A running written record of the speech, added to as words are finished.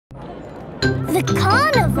The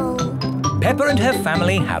carnival! Peppa and her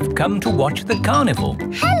family have come to watch the carnival.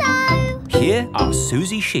 Hello! Here are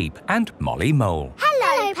Suzy Sheep and Molly Mole.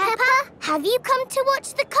 Hello, Peppa. Have you come to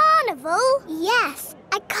watch the carnival? Yes,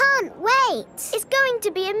 I can't wait. It's going to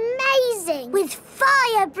be amazing. With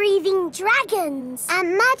fire-breathing dragons.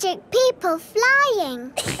 And magic people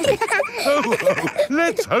flying.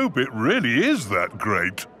 Let's hope it really is that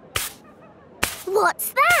great.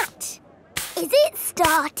 What's that? Is it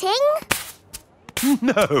starting?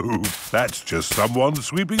 No, that's just someone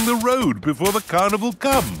sweeping the road before the carnival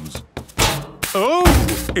comes. Oh,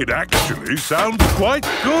 it actually sounds quite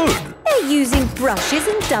good. They're using brushes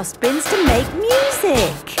and dustbins to make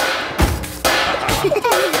music.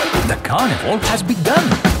 The carnival has begun.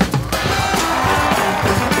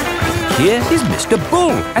 Here is Mr.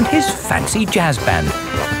 Bull and his fancy jazz band.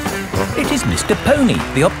 It is Mr. Pony,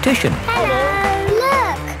 the optician. Hello!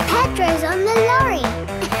 Look, Pedro's on the lorry.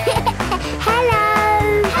 Hello!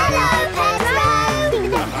 Hello, Pedro!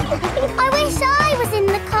 I wish I was in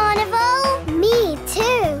the carnival. Me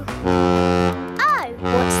too. Oh,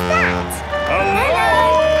 what's that? Hello!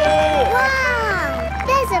 Wow!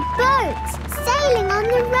 There's a boat sailing on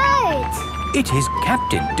the road. It is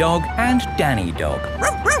Captain Dog and Danny Dog.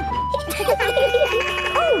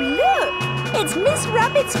 Oh, look! It's Miss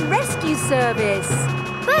Rabbit's rescue service.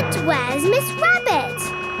 But where's Miss Rabbit?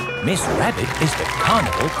 Miss Rabbit is the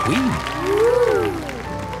carnival queen. Ooh.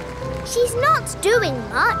 She's not doing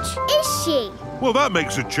much, is she? Well, that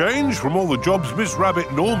makes a change from all the jobs Miss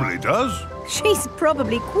Rabbit normally does. She's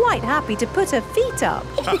probably quite happy to put her feet up.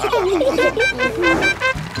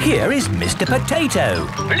 Here is Mr. Potato.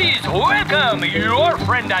 Please welcome your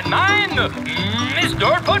friend and mine,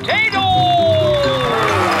 Mr. Potato!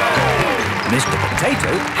 Mr.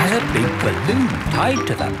 Potato has a big balloon tied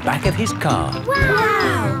to the back of his car.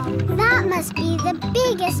 Wow! That must be the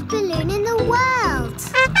biggest balloon in the world.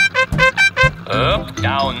 Up,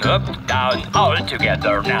 down, all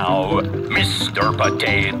together now. Mr.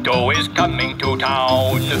 Potato is coming to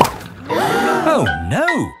town. Oh,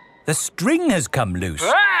 no! The string has come loose.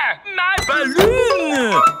 Ah, my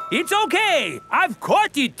balloon! It's okay. I've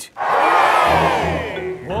caught it.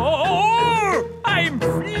 Oh, I'm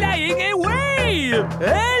flying away.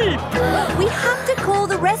 Help! We have to call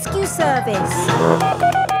the rescue service.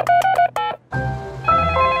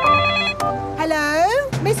 Hello?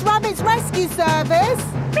 Miss Rabbit's rescue service?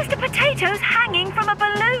 Mr. Potato's hanging from a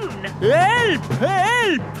balloon. Help!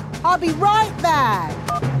 Help! I'll be right there.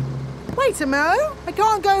 Wait a mo. I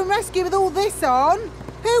can't go and rescue with all this on.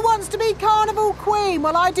 Who wants to be Carnival Queen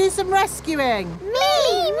while I do some rescuing?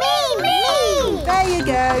 Me! There you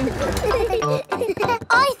go.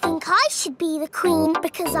 I think I should be the queen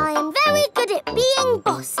because I am very good at being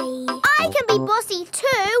bossy. I can be bossy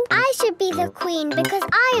too. I should be the queen because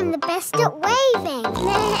I am the best at waving.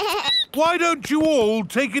 Why don't you all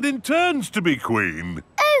take it in turns to be queen?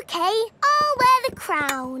 OK, I'll wear the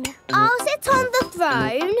crown. I'll sit on the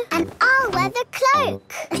throne and I'll wear the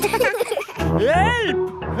cloak.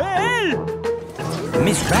 Help! Help!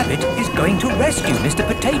 Miss Rabbit is going to rescue Mr.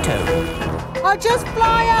 Potato. I'll just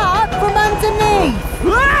fly up from underneath.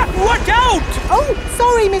 Ah! Watch out! Oh,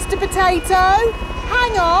 sorry, Mr. Potato.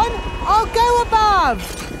 Hang on, I'll go above.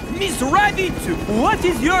 Miss Rabbit, what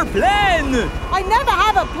is your plan? I never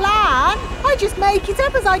have a plan. I just make it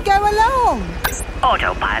up as I go along.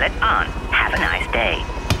 Autopilot on. Have a nice day.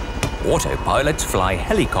 Autopilots fly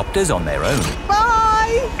helicopters on their own.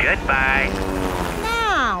 Bye. Goodbye.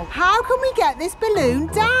 Now, how can we get this balloon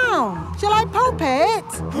down? Shall I pop it?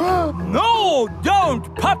 No,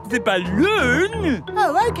 don't pop the balloon.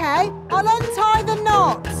 Oh, OK. I'll untie the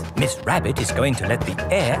knot. Miss Rabbit is going to let the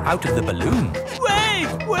air out of the balloon. Wait!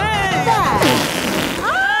 There.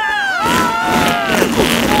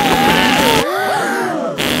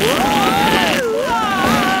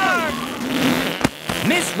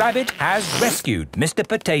 Miss Rabbit has rescued Mr.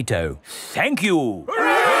 Potato. Thank you.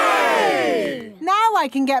 Now I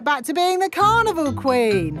can get back to being the Carnival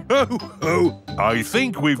Queen. Oh, I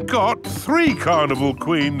think we've got 3 carnival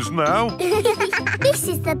queens now. This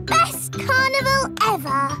is the best carnival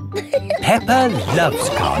ever. Peppa loves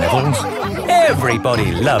carnivals.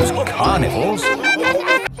 Everybody loves carnivals. The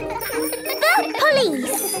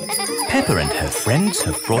police. Peppa and her friends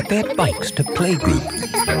have brought their bikes to playgroup.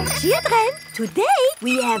 Children, today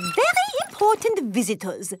we have very important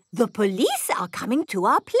visitors. The police are coming to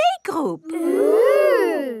our playgroup.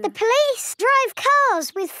 The police drive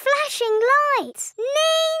cars with flashing lights.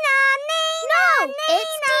 Nina, Nina, no, Nina.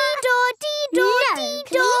 It's dee-daw, dee-daw, dee-daw.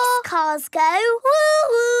 Police cars go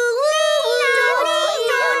woo-woo, woo-woo.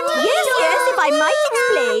 Yes, if I might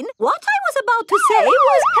explain. What I was about to say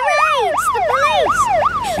was... Hooray, it's the police!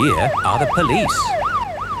 here are the police.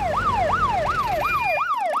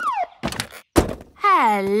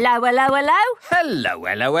 Hello, hello, hello. Hello,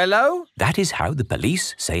 hello, hello. That is how the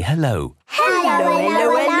police say hello. Hello,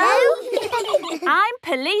 hello, hello. I'm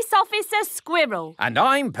Police Officer Squirrel. And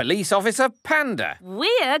I'm Police Officer Panda.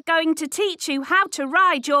 We're going to teach you how to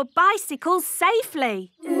ride your bicycles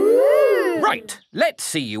safely. Ooh. Right, let's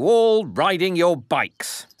see you all riding your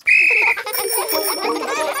bikes.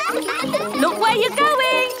 Look where you're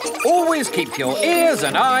going. Always keep your ears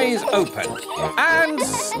and eyes open. And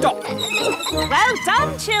stop. Well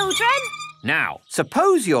done, children. Now,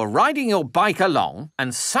 suppose you're riding your bike along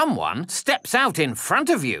and someone steps out in front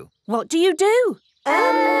of you. What do you do?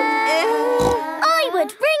 I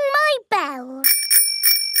would ring my bell.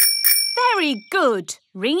 Very good.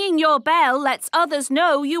 Ringing your bell lets others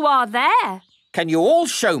know you are there. Can you all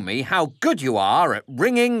show me how good you are at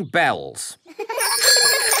ringing bells?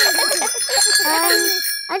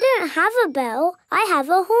 I don't have a bell. I have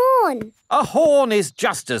a horn. A horn is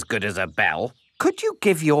just as good as a bell. Could you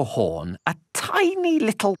give your horn a tiny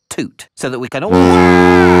little toot so that we can all...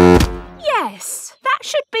 Yes, that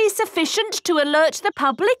should be sufficient to alert the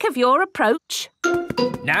public of your approach.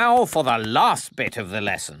 Now for the last bit of the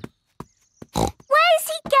lesson. Where's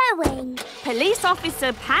he going? Police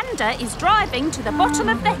Officer Panda is driving to the bottom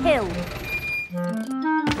of the hill.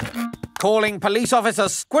 Calling Police Officer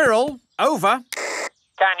Squirrel. Over.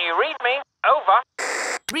 Can you read me? Over.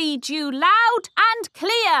 Read you loud and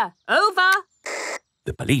clear. Over.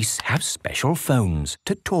 The police have special phones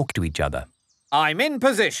to talk to each other. I'm in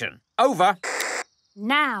position. Over.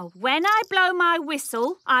 Now, when I blow my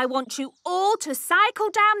whistle, I want you all to cycle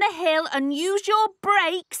down the hill and use your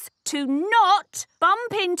brakes to not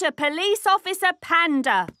bump into Police Officer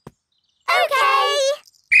Panda. OK.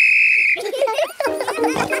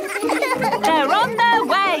 They're on their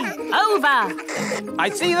way. Over. I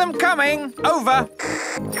see them coming. Over.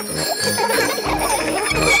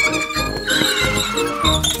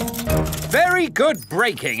 Very good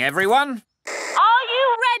braking, everyone. Are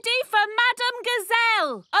you ready for Madame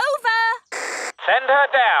Gazelle? Over. Send her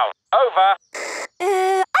down. Over.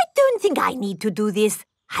 I don't think I need to do this.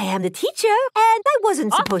 I am the teacher, and I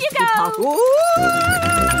wasn't supposed to be talking.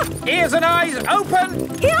 Ears and eyes open.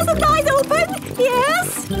 Ears and eyes open.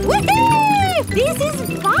 Yes. Woohoo! This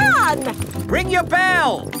is fun. Ring your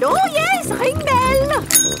bell. Oh, yes, ring bell.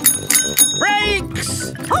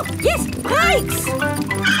 Brakes. Oh, yes, brakes.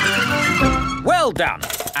 Well done.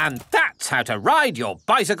 And that's how to ride your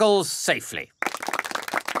bicycles safely.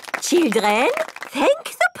 Children, thank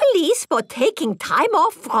the police for taking time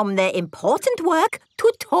off from their important work to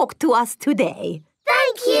talk to us today.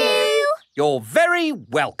 Thank you. You're very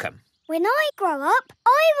welcome. When I grow up,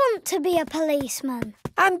 I want to be a policeman.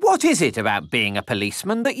 And what is it about being a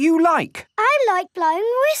policeman that you like? I like blowing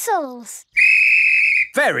whistles.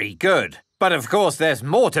 Very good. But of course there's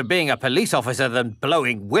more to being a police officer than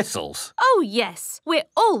blowing whistles. Oh, yes. We're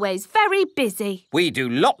always very busy. We do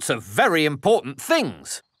lots of very important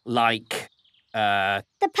things. Like, The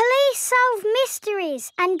police solve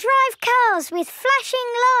mysteries and drive cars with flashing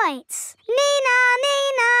lights. Nina,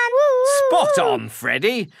 Nina, woo! Spot on,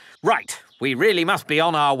 Freddy. Right, we really must be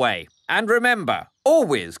on our way. And remember,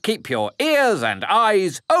 always keep your ears and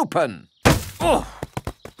eyes open. Oh,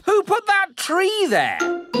 who put that tree there?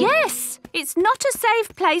 Yes, it's not a safe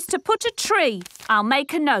place to put a tree. I'll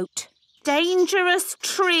make a note. Dangerous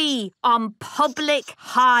tree on public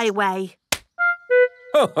highway.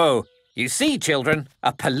 Ho ho! You see, children,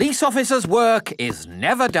 a police officer's work is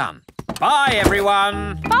never done. Bye,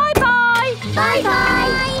 everyone. Bye-bye.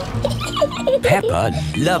 Bye-bye. Peppa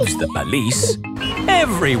loves the police.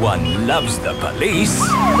 Everyone loves the police.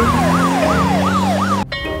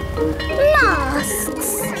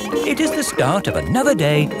 Masks. It is the start of another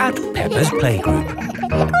day at Peppa's playgroup.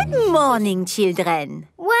 Good morning, children.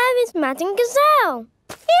 Where is Madame Gazelle?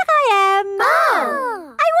 Here I am. Oh.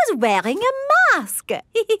 I was wearing a mask.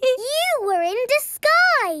 You were in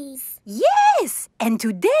disguise. Yes, and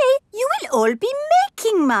today you will all be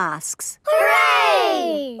making masks.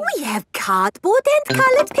 Hooray! We have cardboard and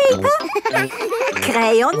coloured paper,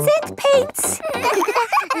 crayons and paints,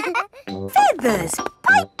 feathers,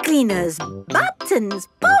 pipe cleaners, buttons,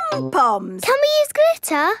 pom-poms. Can we use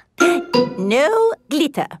glitter? No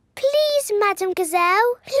glitter. Please, Madame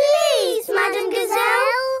Gazelle. Please, Madame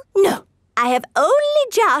Gazelle. No, I have only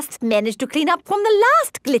just managed to clean up from the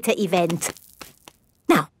last glitter event.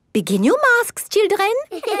 Now, begin your masks, children.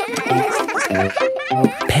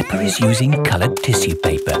 Peppa is using coloured tissue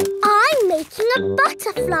paper. I'm making a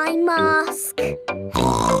butterfly mask.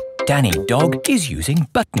 Danny Dog is using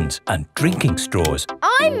buttons and drinking straws.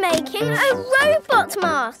 I'm making a robot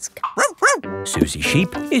mask. Suzy Sheep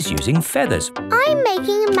is using feathers. I'm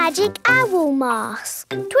making a magic owl mask.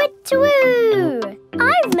 Twit-twoo!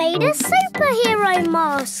 I've made a superhero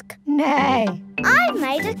mask. Nay. I've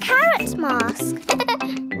made a carrot mask.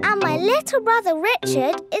 And my little brother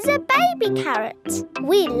Richard is a baby carrot.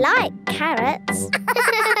 We like carrots.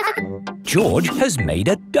 George has made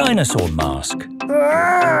a dinosaur mask.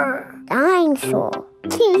 Dinosaur.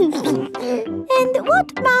 And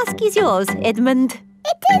what mask is yours, Edmund?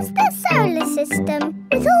 It is the solar system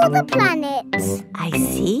with all the planets. I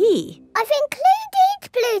see. I've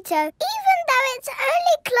included Pluto, even though it's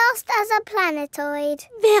only classed as a planetoid.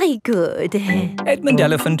 Very good. Edmund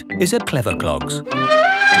Elephant is a clever clogs.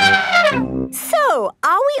 So,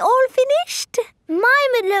 are we all finished?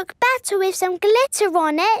 Mine would look better with some glitter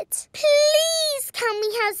on it. Please, can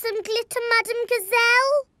we have some glitter, Madam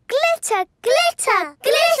Gazelle? Glitter, glitter,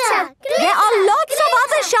 glitter, glitter. There are lots of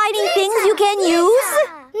other shiny things you can use.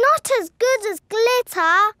 Not as good as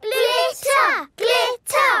glitter. Glitter,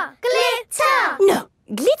 glitter, glitter. No,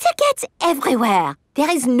 glitter gets everywhere.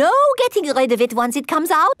 There is no getting rid of it once it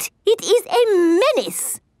comes out. It is a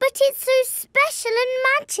menace. But it's so special and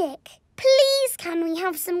magic. Please, can we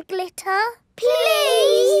have some glitter?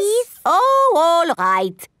 Please? Oh, all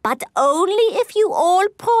right. But only if you all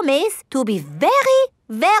promise to be very,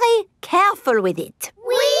 very careful with it.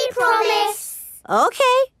 We promise.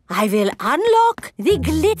 Okay, I will unlock the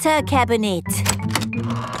glitter cabinet.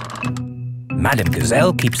 Madam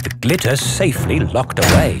Gazelle keeps the glitter safely locked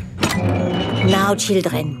away. Now,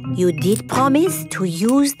 children, you did promise to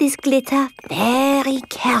use this glitter very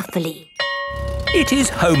carefully. It is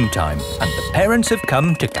home time and the parents have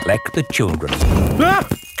come to collect the children. Ah!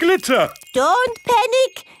 Glitter! Don't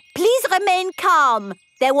panic. Please remain calm.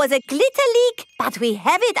 There was a glitter leak, but we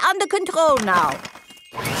have it under control now.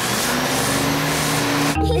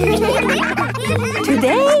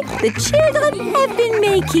 Today, the children have been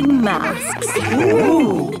making masks.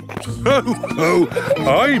 Ooh. Oh,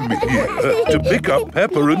 I'm here to pick up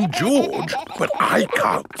Peppa and George, but I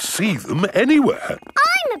can't see them anywhere.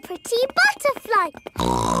 I'm a pretty butterfly.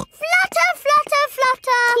 Flutter, flutter,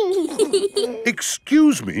 flutter.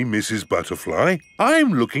 Excuse me, Mrs. Butterfly.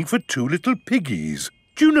 I'm looking for two little piggies.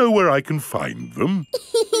 Do you know where I can find them?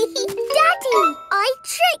 Daddy, I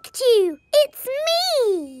tricked you. It's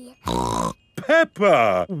me.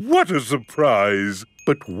 Peppa! What a surprise!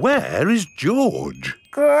 But where is George?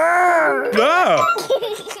 Ah!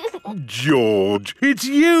 George, it's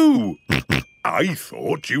you! I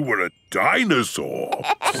thought you were a dinosaur.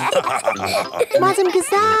 Madam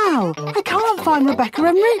Gazelle, I can't find Rebecca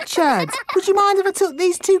and Richard. Would you mind if I took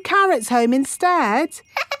these two carrots home instead?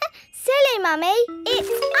 Silly, Mummy. It's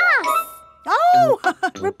us. Oh,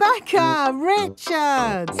 Rebecca,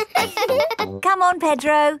 Richard. Come on,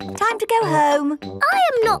 Pedro. Time to go home. I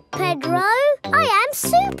am not Pedro. I am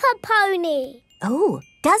Super Pony. Oh,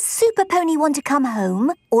 does Super Pony want to come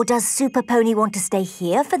home? Or does Super Pony want to stay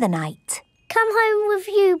here for the night? Come home with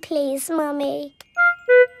you, please, Mummy.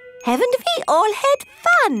 Haven't we all had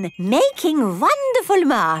fun making wonderful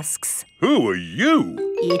masks? Who are you?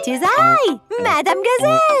 It is I, Madame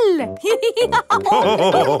Gazelle.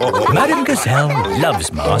 Madam Gazelle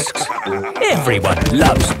loves masks. Everyone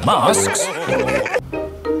loves masks.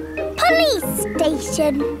 Police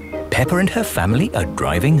station. Peppa and her family are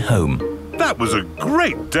driving home. That was a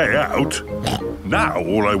great day out. Now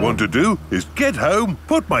all I want to do is get home,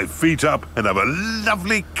 put my feet up and have a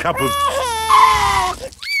lovely cup of...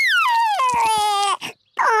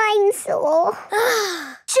 I'm sore.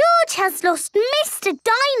 George has lost Mr.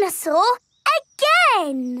 Dinosaur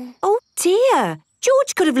again. Oh dear,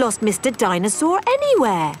 George could have lost Mr. Dinosaur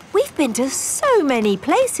anywhere. We've been to so many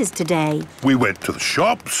places today. We went to the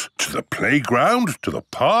shops, to the playground, to the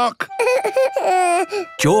park.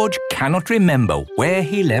 George cannot remember where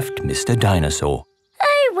he left Mr. Dinosaur.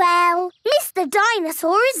 Oh well, Mr.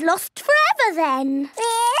 Dinosaur is lost forever then.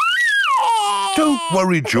 Don't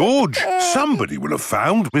worry, George. Somebody will have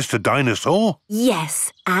found Mr. Dinosaur.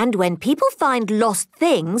 Yes, and when people find lost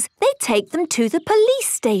things, they take them to the police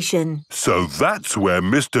station. So that's where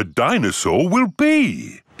Mr. Dinosaur will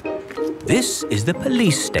be. This is the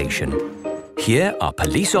police station. Here are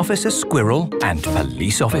Police Officer Squirrel and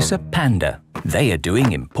Police Officer Panda. They are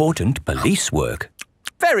doing important police work.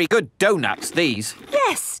 Very good donuts, these.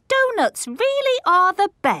 Yes, donuts really are the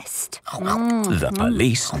best. The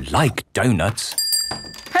police like donuts.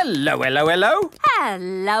 Hello, hello, hello.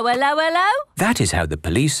 Hello, hello, hello. That is how the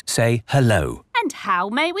police say hello. And how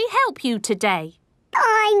may we help you today?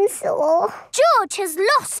 Dinosaur. George has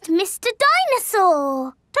lost Mr.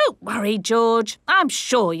 Dinosaur. Don't worry, George. I'm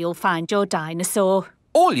sure you'll find your dinosaur.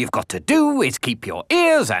 All you've got to do is keep your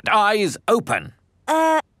ears and eyes open.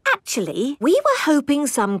 Actually, we were hoping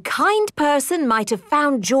some kind person might have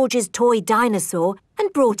found George's toy dinosaur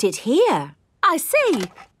and brought it here. I see.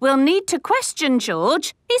 We'll need to question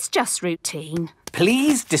George. It's just routine.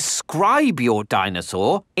 Please describe your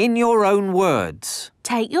dinosaur in your own words.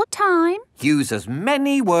 Take your time. Use as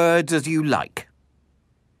many words as you like.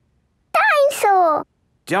 Dinosaur.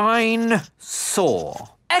 Dinosaur.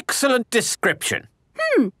 Excellent description.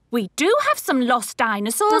 We do have some lost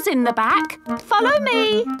dinosaurs in the back. Follow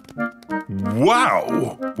me.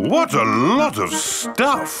 Wow! What a lot of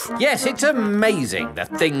stuff! Yes, it's amazing the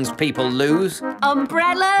things people lose.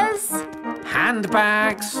 Umbrellas.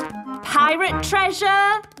 Handbags. Pirate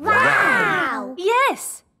treasure. Wow!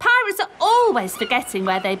 Yes, pirates are always forgetting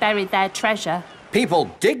where they buried their treasure.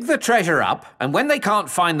 People dig the treasure up, and when they can't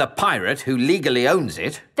find the pirate who legally owns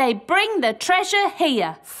it, They bring the treasure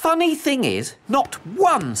here. funny thing is, not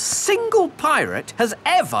one single pirate has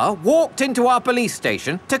ever walked into our police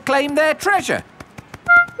station to claim their treasure.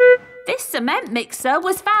 This cement mixer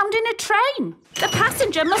was found in a train. The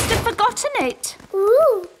passenger must have forgotten it.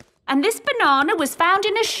 Ooh. And this banana was found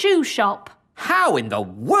in a shoe shop. How in the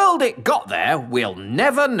world it got there, we'll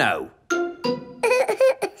never know.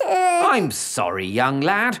 I'm sorry, young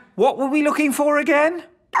lad. What were we looking for again?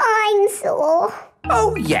 Dinosaur.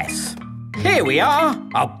 Oh, yes. Here we are,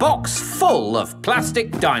 a box full of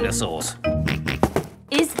plastic dinosaurs.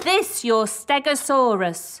 Is this your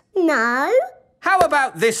Stegosaurus? No. How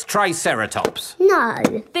about this Triceratops? No.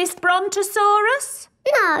 This Brontosaurus?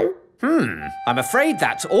 No. I'm afraid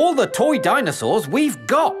that's all the toy dinosaurs we've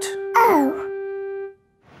got. Oh.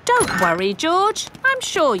 Don't worry, George. I'm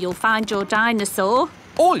sure you'll find your dinosaur.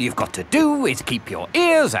 All you've got to do is keep your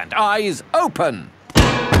ears and eyes open.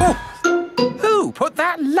 Oh, who put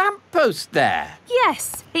that lamppost there?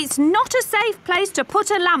 Yes, it's not a safe place to put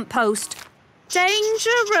a lamppost.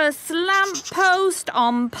 Dangerous lamppost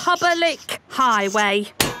on public highway.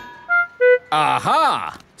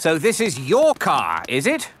 Aha! So this is your car, is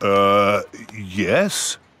it?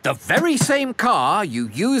 Yes? The very same car you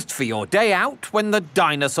used for your day out when the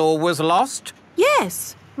dinosaur was lost?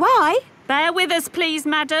 Yes. Why? Bear with us, please,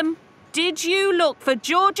 madam. Did you look for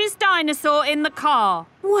George's dinosaur in the car?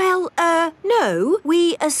 Well, no.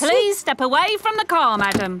 We Please step away from the car,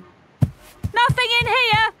 madam. Nothing in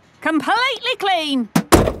here. Completely clean.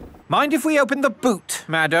 Mind if we open the boot,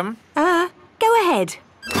 madam? Go ahead.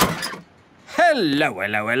 Hello,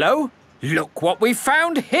 hello, hello. Look what we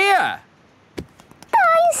found here.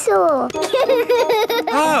 Dinosaur.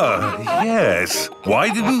 Ah, yes. Why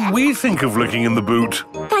didn't we think of looking in the boot?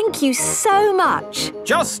 Thank you so much.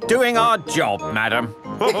 Just doing our job, madam.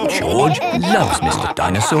 George loves Mr.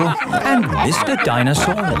 Dinosaur, and Mr.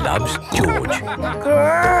 Dinosaur loves George.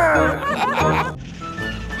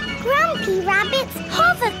 Grumpy Rabbit's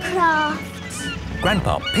hovercraft.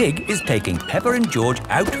 Grandpa Pig is taking Peppa and George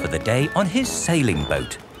out for the day on his sailing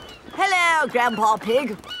boat. Hello, Grandpa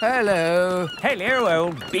Pig. Hello. Hello,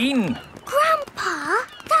 old bean. Grandpa,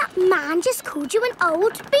 that man just called you an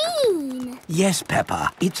old bean. Yes,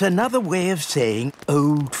 Peppa. It's another way of saying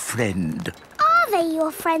old friend. Are they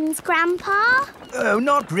your friends, Grandpa? Oh,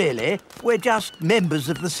 not really. We're just members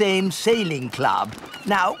of the same sailing club.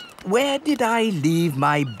 Now, where did I leave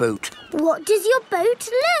my boat? What does your boat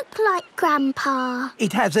look like, Grandpa?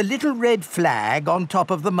 It has a little red flag on top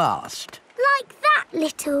of the mast. Like that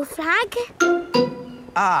little flag?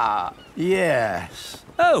 Ah, yes.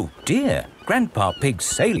 Oh, dear. Grandpa Pig's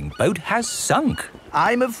sailing boat has sunk.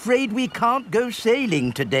 I'm afraid we can't go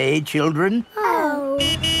sailing today, children. Oh.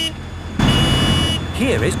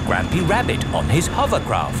 Here is Grampy Rabbit on his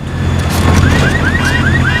hovercraft.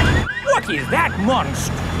 What is that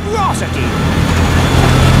monstrosity?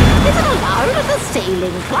 Is it allowed at the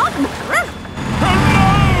sailing club?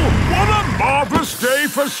 Hello! What a marvellous day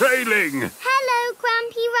for sailing! Hello,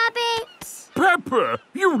 Grumpy Rabbit. Peppa,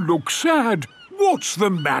 you look sad. What's the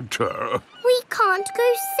matter? We can't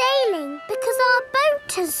go sailing because our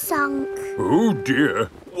boat has sunk. Oh, dear.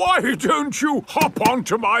 Why don't you hop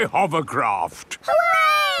onto my hovercraft?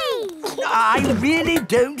 Hooray! I really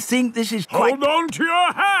don't think this is quite... Hold on to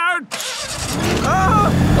your hat!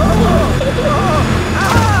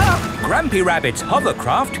 Grampy Rabbit's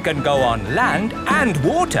hovercraft can go on land and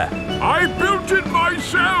water. I built it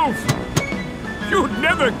myself! You'd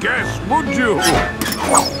never guess, would you?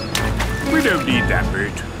 We don't need that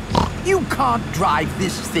bit. You can't drive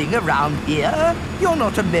this thing around here. You're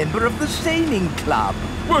not a member of the sailing club.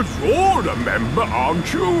 But you're a member,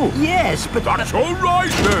 aren't you? Yes, but... That's all right,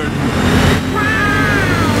 then.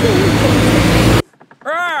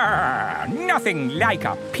 Nothing like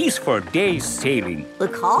a peaceful day's sailing. The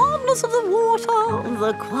calmness of the water,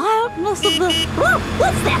 the quietness of the... Oh,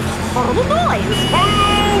 what's that horrible noise?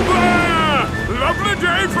 Hello there! Lovely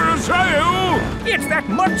day for a sail! It's that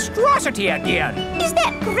monstrosity again. Is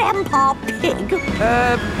that Grandpa Pig?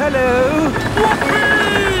 Hello?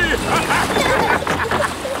 Whoopee!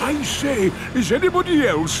 I say, is anybody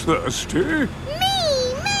else thirsty?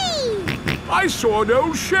 I saw an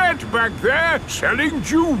old shed back there selling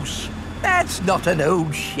juice. That's not an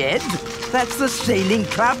old shed. That's the Sailing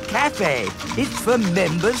Club Cafe. It's for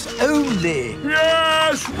members only.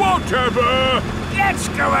 Yes, whatever. Let's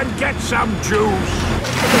go and get some juice.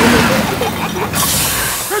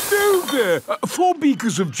 Hello there. 4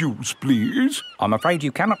 beakers of juice, please. I'm afraid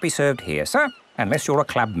you cannot be served here, sir, unless you're a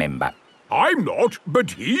club member. I'm not,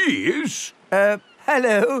 but he is.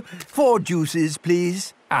 Hello. 4 juices,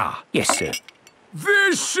 please. Ah, yes, sir.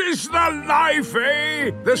 This is the life,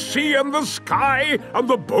 eh? The sea and the sky and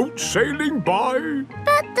the boat sailing by.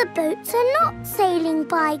 But the boats are not sailing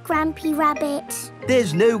by, Grampy Rabbit.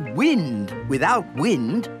 There's no wind. Without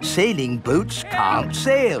wind, sailing boats can't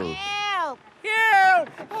sail. Help! Help!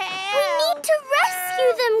 We need to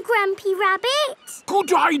rescue them, Grampy Rabbit.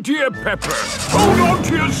 Good idea, Peppa. Hold on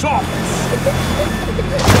to your socks.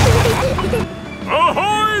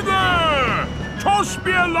 Ahoy there! Toss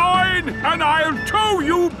me a line and I'll tow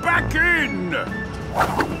you back in.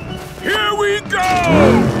 Here we go!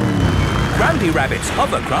 Grampy Rabbit's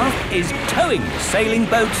hovercraft is towing the sailing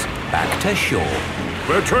boats back to shore.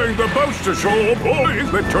 We're towing the boats to shore, boys.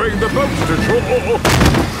 We're towing the boats to shore.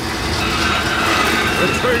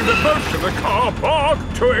 We're towing the boats to the car park,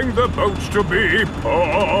 towing the boats to be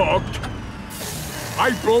parked.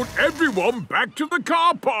 I brought everyone back to the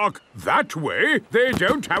car park. That way, they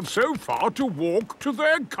don't have so far to walk to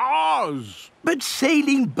their cars. But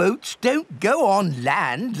sailing boats don't go on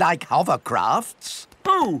land like hovercrafts.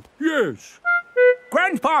 Oh, yes.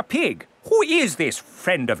 Grandpa Pig, who is this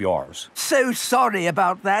friend of yours? So sorry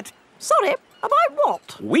about that. Sorry, about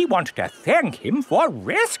what? We want to thank him for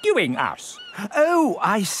rescuing us. Oh,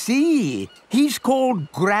 I see. He's called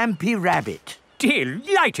Grampy Rabbit.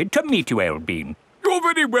 Delighted to meet you, Old Bean.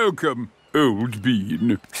 You're very welcome, Old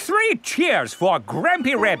Bean. 3 cheers for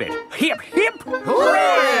Grampy Rabbit. Hip, hip,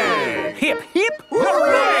 hooray! Hip, hip,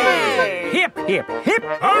 hooray! Hip, hip, hip,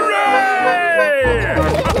 hooray!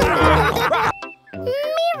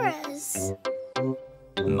 Mirrors.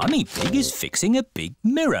 Mummy Pig is fixing a big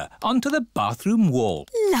mirror onto the bathroom wall.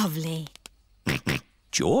 Lovely.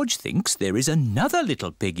 George thinks there is another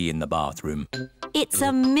little piggy in the bathroom. It's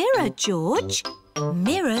a mirror, George.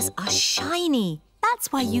 Mirrors are shiny.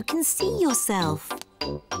 That's why you can see yourself.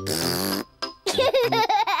 George,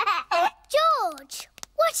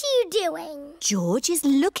 what are you doing? George is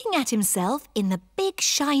looking at himself in the big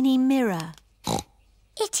shiny mirror.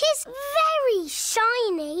 It is very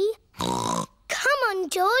shiny. Come on,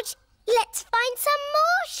 George. Let's find some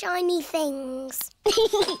more shiny things.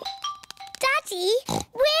 Daddy,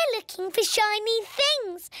 we're looking for shiny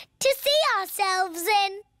things to see ourselves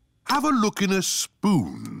in. Have a look in a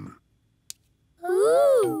spoon.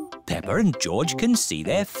 Ooh. Peppa and George can see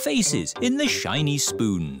their faces in the shiny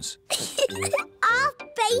spoons. Our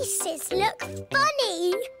faces look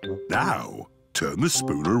funny. Now, turn the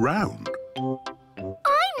spoon around.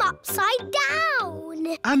 I'm upside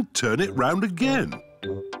down. And turn it round again.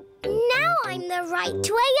 Now I'm the right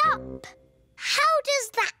way up. How does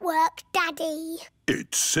that work, Daddy?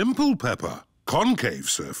 It's simple, Peppa. Concave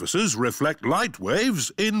surfaces reflect light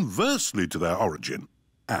waves inversely to their origin.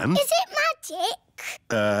 And... Is it magic?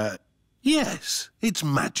 Yes, it's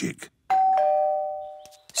magic.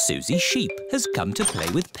 Suzy Sheep has come to play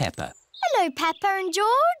with Peppa. Hello, Peppa and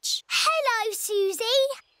George. Hello, Suzy.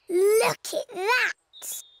 Look at that.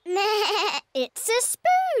 It's a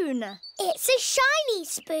spoon. It's a shiny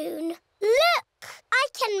spoon. Look, I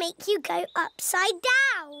can make you go upside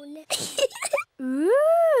down.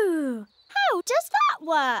 Ooh, how does that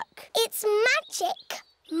work? It's magic.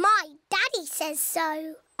 My daddy says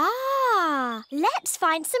so. Ah, let's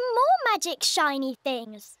find some more magic shiny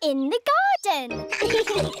things in the garden.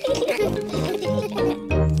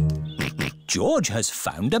 George has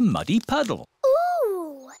found a muddy puddle.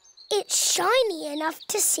 Ooh, it's shiny enough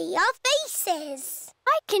to see our faces.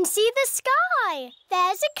 I can see the sky.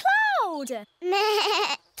 There's a cloud.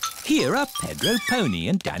 Here are Pedro Pony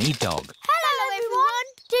and Danny Dog. Hello, everyone.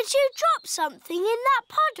 Did you drop something in that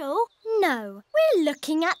puddle? No, we're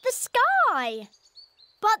looking at the sky.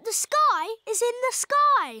 But the sky is in the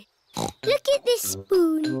sky. Look at this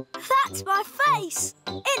spoon. That's my face.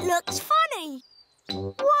 It looks funny.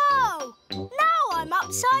 Whoa! Now I'm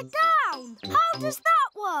upside down. How does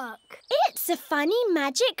that work? It's a funny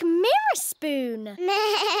magic mirror spoon.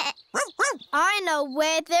 I know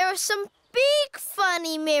where there are some big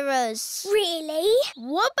funny mirrors. Really?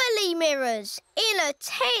 Wobbly mirrors in a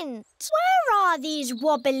tent. Where are these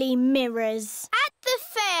wobbly mirrors? At the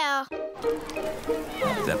fair.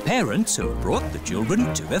 The parents have brought the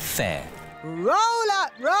children to the fair. Roll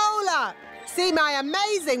up, roll up. See my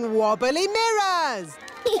amazing wobbly mirrors.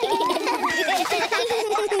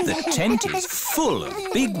 The tent is full of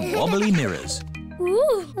big wobbly mirrors.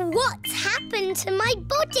 Ooh, what's happened to my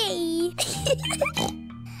body?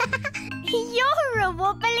 You're a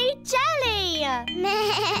wobbly jelly.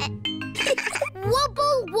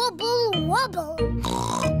 Wobble, wobble, wobble.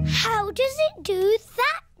 How does it do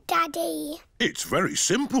that, Daddy? It's very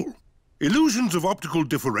simple. Illusions of optical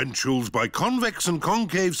differentials by convex and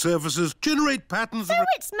concave surfaces generate patterns... So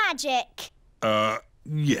it's magic?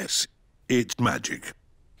 Yes, it's magic.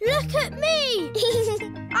 Look at me!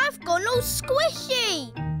 I've gone all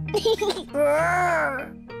squishy.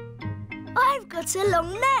 I've got a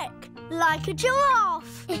long neck, like a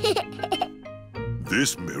giraffe.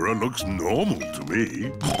 This mirror looks normal to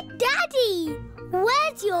me. Daddy,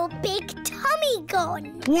 where's your big tummy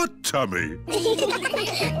gone? What tummy?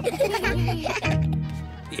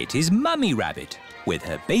 It is Mummy Rabbit with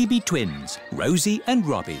her baby twins, Rosie and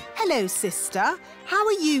Robbie. Hello, sister. How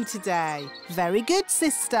are you today? Very good,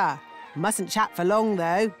 sister. Mustn't chat for long,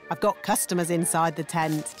 though. I've got customers inside the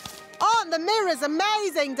tent. Aren't the mirrors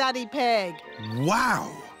amazing, Daddy Pig?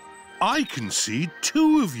 Wow! I can see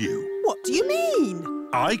two of you. What do you mean?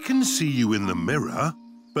 I can see you in the mirror,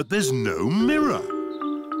 but there's no mirror.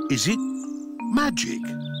 Is it magic?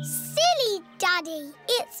 Silly, Daddy.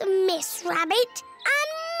 It's Miss Rabbit and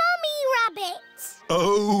Mummy Rabbit.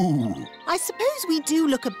 Oh! I suppose we do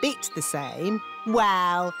look a bit the same.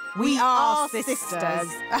 Well, we are sisters.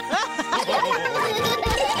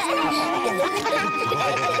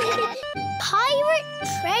 Pirate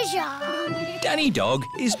treasure. Danny Dog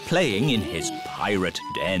is playing in his pirate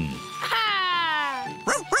den.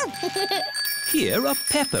 Here are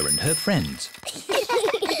Peppa and her friends.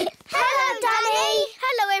 Hello, Danny.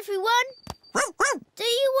 Hello, everyone. Do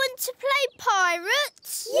you want to play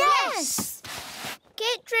pirates? Yes.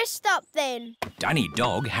 Get dressed up, then. Danny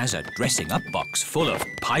Dog has a dressing-up box full of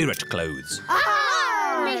pirate clothes.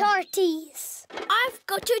 My hearties. I've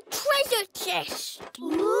got a treasure chest.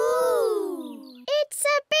 Ooh. It's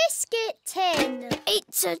a biscuit tin.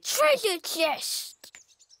 It's a treasure chest.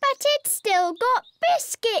 But it's still got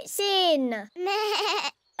biscuits in.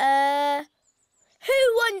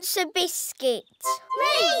 Who wants a biscuit?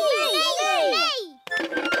 Me!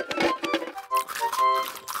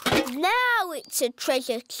 Now it's a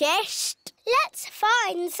treasure chest. Let's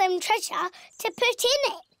find some treasure to put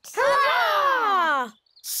in it. Hurrah!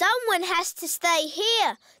 Someone has to stay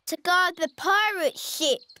here to guard the pirate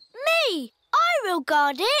ship. Me! I will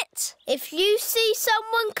guard it. If you see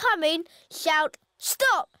someone coming, shout,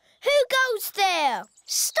 "Stop! Who goes there?"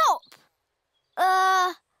 Stop!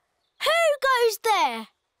 Who goes there?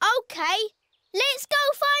 OK, let's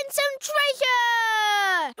go find some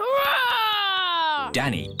treasure! Hurrah!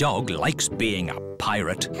 Danny Dog likes being a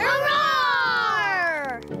pirate.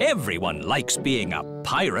 Hurrah! Everyone likes being a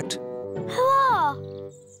pirate. Hurrah!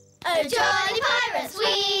 Oh, jolly pirates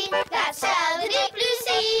we, that sail the deep blue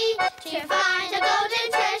sea, to find a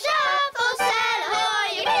golden treasure for sail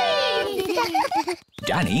ahoy!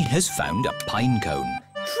 Danny has found a pine cone.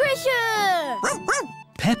 Treasure!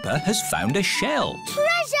 Peppa has found a shell.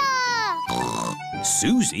 Treasure!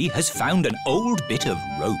 Suzy has found an old bit of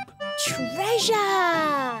rope.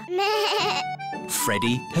 Treasure!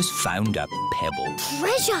 Freddy has found a pebble.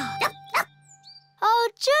 Treasure!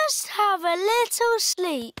 I'll just have a little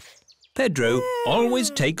sleep. Pedro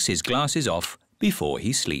always takes his glasses off before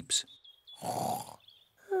he sleeps.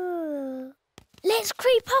 Let's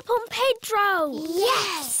creep up on Pedro.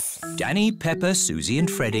 Yes! Danny, Peppa, Suzy and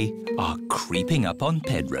Freddy are creeping up on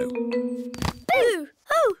Pedro. Boo!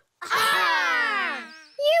 Oh! Ah!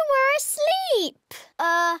 You were asleep.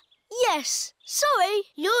 Yes. Sorry.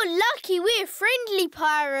 You're lucky we're friendly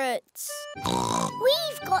pirates.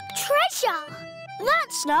 We've got treasure.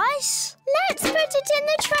 That's nice. Let's put it in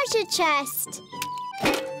the treasure chest.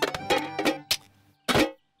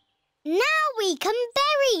 Now we can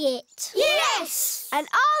bury it. Yes! And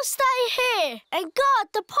I'll stay here and guard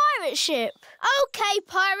the pirate ship. OK,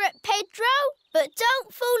 Pirate Pedro, but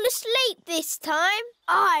don't fall asleep this time.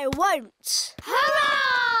 I won't.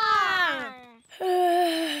 Hurrah!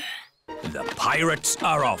 The pirates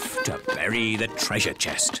are off to bury the treasure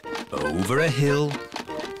chest. Over a hill,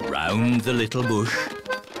 round the little bush.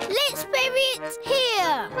 Let's bury it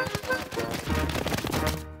here.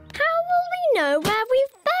 How will we know where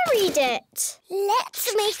we've buried it?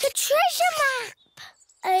 Let's make a treasure map.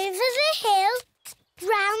 Over the hill,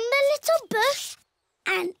 round the little bush,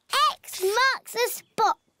 and X marks the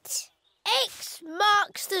spot. X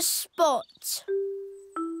marks the spot.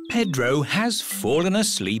 Pedro has fallen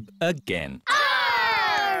asleep again.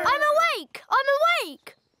 Oh! I'm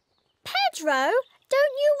awake! Pedro,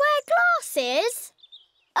 don't you wear glasses?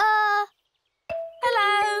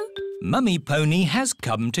 Hello. Mummy Pony has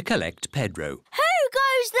come to collect Pedro. Who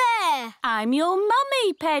goes there? I'm your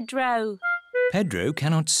mummy, Pedro. Pedro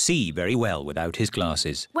cannot see very well without his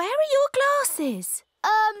glasses. Where are your glasses?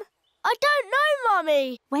 I don't know,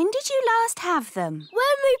 Mummy. When did you last have them?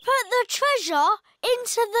 When we put the treasure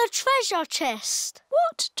into the treasure chest.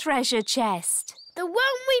 What treasure chest? The one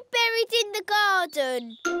we buried in the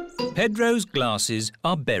garden. Pedro's glasses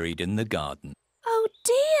are buried in the garden. Oh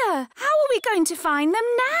dear! How are we going to find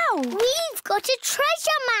them now? We've got a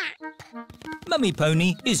treasure map. Mummy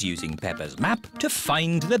Pony is using Peppa's map to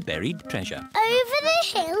find the buried treasure. Over the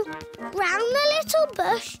hill, round the little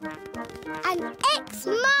bush, and X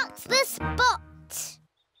marks the spot.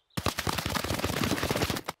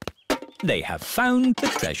 They have found the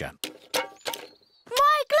treasure.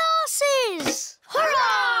 My glasses!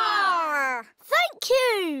 Hurrah! Thank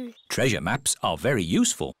you! Treasure maps are very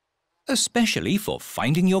useful, especially for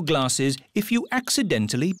finding your glasses if you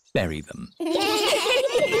accidentally bury them.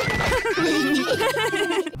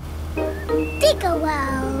 Digger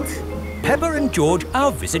World. Peppa and George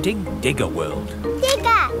are visiting Digger World.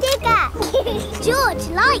 Digger, digger. George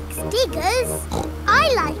likes diggers.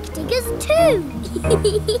 I like diggers too.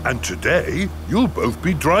 And today, you'll both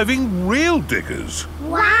be driving real diggers.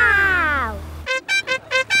 Wow!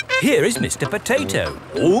 Here is Mr. Potato.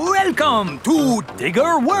 Welcome to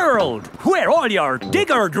Digger World, where all your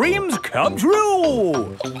digger dreams come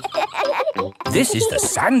true. This is the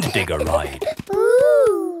Sand Digger ride.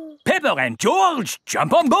 Ooh. Peppa and George,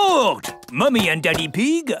 jump on board. Mummy and Daddy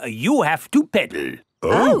Pig, you have to pedal.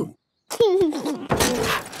 Oh.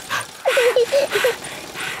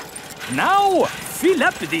 Now, fill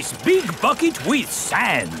up this big bucket with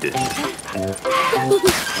sand.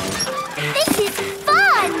 This is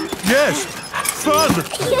fun! Yes, fun!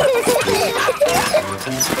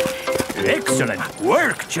 Excellent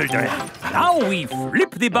work, children. Now we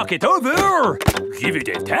flip the bucket over, give it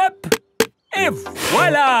a tap, and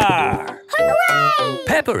voila! Hooray!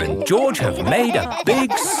 Peppa and George have made a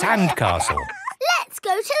big sand castle. Let's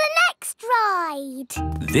go to the next ride.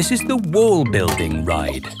 This is the wall building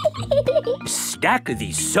ride. Stack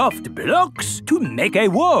the soft blocks to make a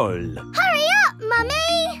wall. Hurry up,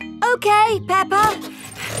 Mummy! OK, Peppa.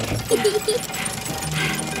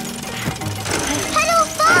 Pedal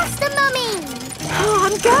faster, Mummy! Oh,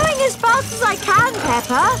 I'm going as fast as I can,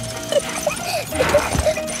 Peppa.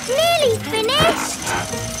 Nearly finished.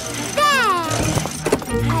 There.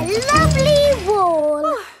 A lovely wall.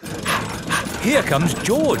 Here comes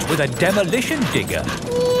George with a demolition digger.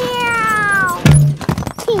 Meow.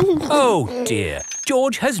 Oh dear,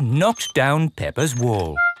 George has knocked down Peppa's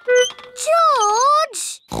wall.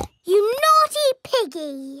 George! You naughty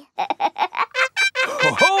piggy!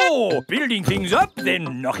 Ho-ho! Building things up,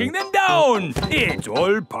 then knocking them down. It's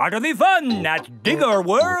all part of the fun at Digger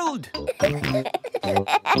World.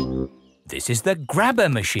 This is the grabber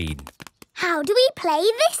machine. How do we play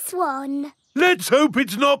this one? Let's hope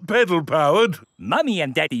it's not pedal-powered. Mummy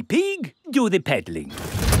and Daddy Pig do the peddling.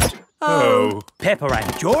 Oh. Peppa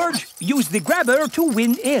and George use the grabber to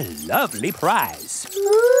win a lovely prize.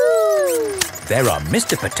 Ooh. There are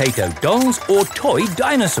Mr. Potato dolls or toy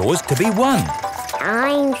dinosaurs to be won.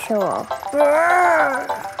 Dinosaur.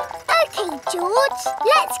 OK, George,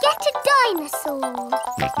 let's get a dinosaur.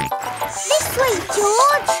 This way,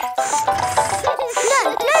 George. No,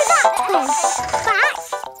 that way. Back,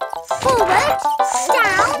 forward,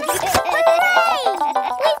 down. Hooray!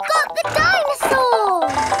 We've got the dinosaur.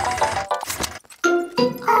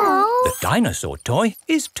 Oh. The dinosaur toy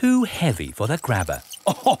is too heavy for the grabber.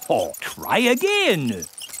 Oh, try again.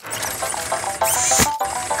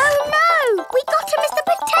 Oh no! We got a Mr.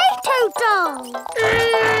 Potato doll!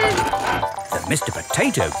 The Mr.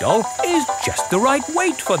 Potato doll is just the right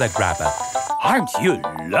weight for the grabber. Aren't you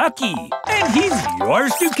lucky? And he's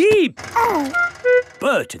yours to keep. Oh. But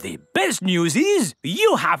But the best news is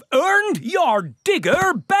you have earned your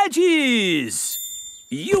digger badges.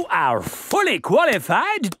 You are fully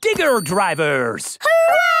qualified digger drivers.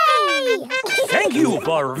 Hooray! Thank you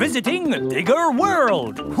for visiting Digger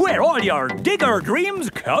World, where all your digger dreams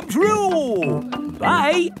come true.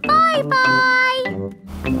 Bye. Bye-bye.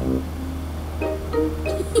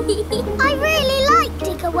 I really like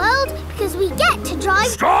Digger World because we get to drive...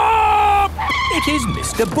 Stop! It is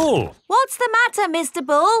Mr. Bull. What's the matter, Mr.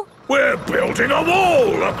 Bull? We're building a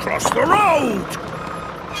wall across the road.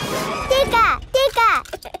 Digger!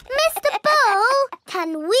 Mr. Bull,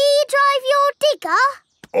 can we drive your digger?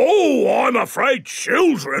 Oh, I'm afraid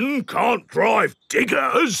children can't drive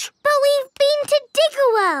diggers. But we've been to Digger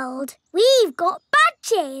World. We've got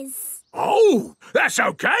badges. Oh, that's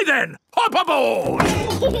OK then. Hop aboard.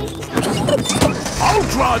 I'll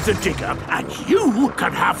drive the digger and you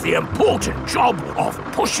can have the important job of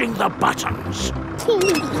pushing the buttons.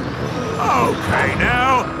 OK,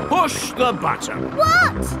 now, push the button.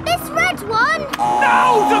 What? This red one?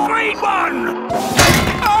 No, the green one!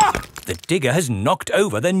 Ah! The digger has knocked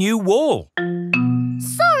over the new wall.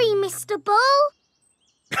 Sorry, Mr. Bull.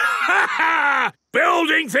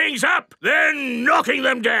 Building things up, then knocking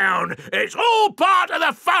them down. It's all part of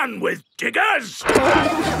the fun with diggers.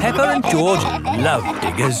 Peppa and George love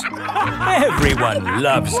diggers. Everyone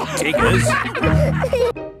loves diggers.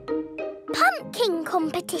 Pumpkin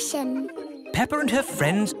competition. Peppa and her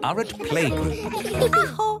friends are at playgroup.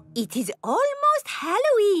 Oh, it is almost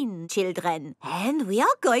Halloween, children. And we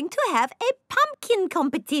are going to have a pumpkin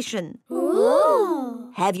competition.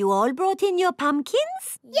 Ooh. Have you all brought in your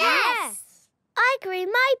pumpkins? Yes. I grew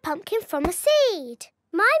my pumpkin from a seed.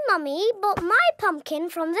 My mummy bought my pumpkin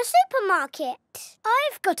from the supermarket.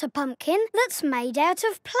 I've got a pumpkin that's made out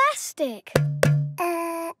of plastic.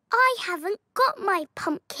 I haven't got my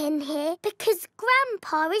pumpkin here because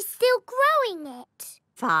Grandpa is still growing it.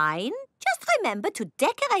 Fine. Just remember to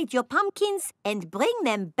decorate your pumpkins and bring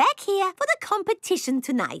them back here for the competition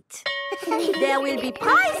tonight. There will be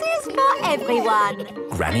prizes for everyone.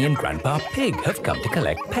 Granny and Grandpa Pig have come to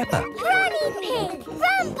collect Peppa. Granny Pig!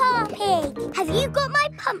 Grandpa Pig! Have you got my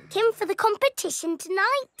pumpkin for the competition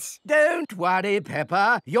tonight? Don't worry,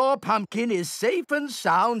 Peppa. Your pumpkin is safe and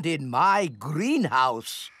sound in my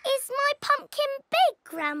greenhouse. Is my pumpkin big,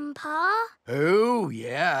 Grandpa? Oh,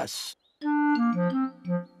 yes.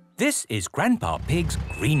 This is Grandpa Pig's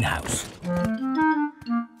greenhouse.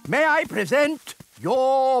 May I present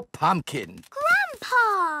your pumpkin?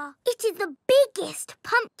 Grandpa! It is the biggest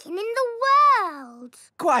pumpkin in the world.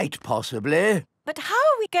 Quite possibly. But how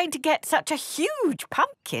are we going to get such a huge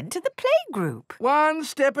pumpkin to the playgroup? One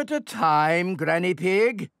step at a time, Granny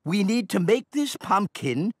Pig. We need to make this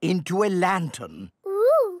pumpkin into a lantern.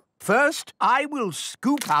 Ooh. First, I will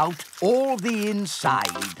scoop out all the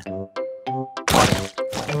inside.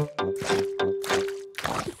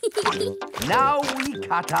 Now we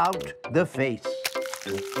cut out the face.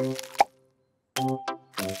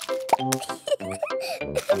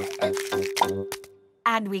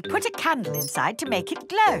 And we put a candle inside to make it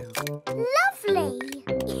glow. Lovely.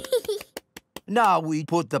 Now we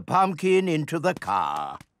put the pumpkin into the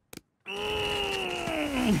car.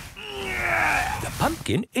 The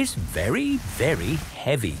pumpkin is very, very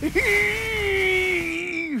heavy.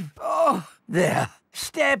 Oh, there.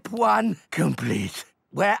 Step one complete.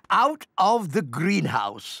 We're out of the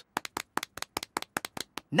greenhouse.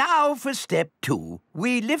 Now for step two.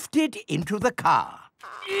 We lift it into the car.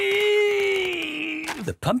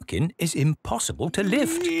 The pumpkin is impossible to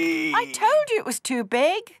lift. I told you it was too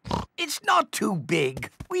big. It's not too big.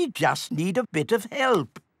 We just need a bit of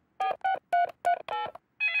help.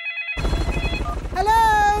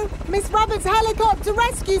 Hello? Miss Rabbit's helicopter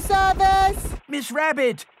rescue service. Miss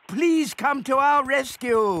Rabbit, please come to our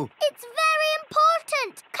rescue. It's very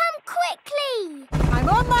important. Come quickly. I'm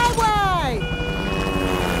on my way.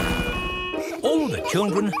 All the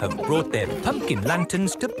children have brought their pumpkin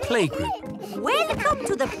lanterns to playgroup. Welcome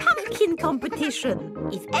to the pumpkin competition.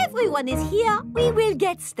 If everyone is here, we will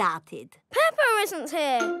get started. Peppa isn't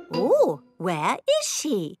here. Oh, where is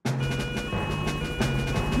she?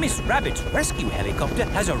 Miss Rabbit's rescue helicopter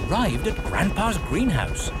has arrived at Grandpa's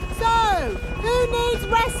greenhouse. So, who needs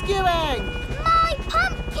rescuing? My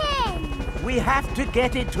pumpkin! We have to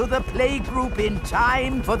get it to the playgroup in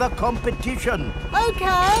time for the competition. OK.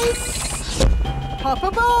 Hop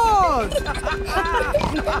aboard!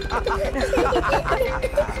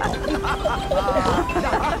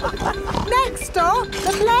 Next stop,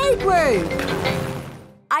 the playgroup.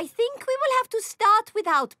 I think we will have to start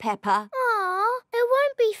without Peppa. Aw, it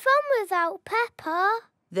won't be fun without Peppa.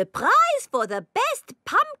 The prize for the best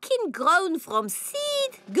pumpkin grown from seed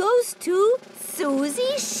goes to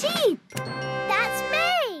Suzy Sheep. That's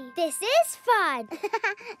me. This is fun.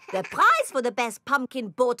 The prize for the best pumpkin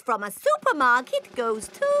bought from a supermarket goes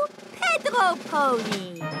to Pedro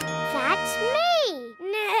Pony. That's me.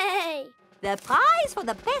 Nay. The prize for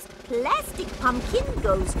the best plastic pumpkin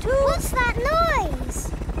goes to... What's that noise?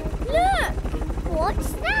 Look!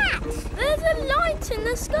 What's that? There's a light in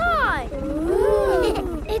the sky.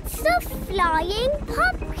 Ooh. It's a flying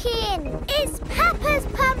pumpkin. It's Peppa's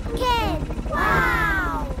pumpkin.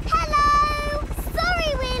 Wow. Hello.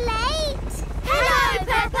 Sorry we're late. Hello,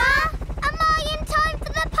 Peppa. Am I in time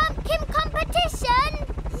for the pumpkin competition?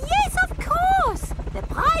 Yes, of course. The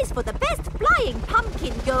prize for the best flying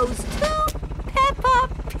pumpkin goes to Peppa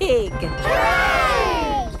Pig.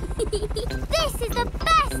 Hooray! This is the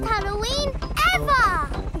best Halloween ever!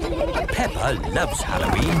 Peppa loves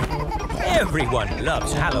Halloween. Everyone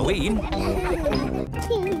loves Halloween.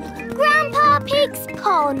 Grandpa Pig's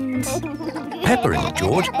pond. Peppa and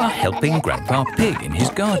George are helping Grandpa Pig in his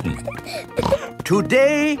garden.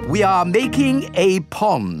 Today we are making a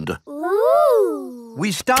pond. Ooh!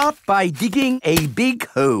 We start by digging a big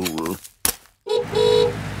hole.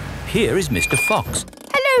 Here is Mr. Fox.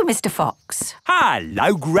 Hello, Mr. Fox.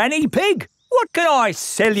 Hello, Granny Pig. What can I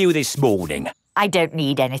sell you this morning? I don't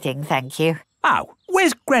need anything, thank you. Oh,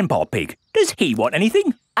 where's Grandpa Pig? Does he want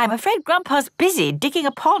anything? I'm afraid Grandpa's busy digging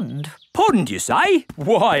a pond. Pond, you say?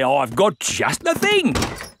 Why, I've got just the thing.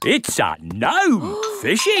 It's a gnome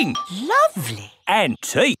fishing. Lovely.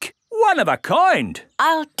 Antique. One of a kind.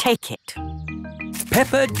 I'll take it.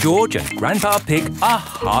 Peppa, George and Grandpa Pig are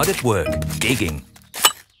hard at work, digging.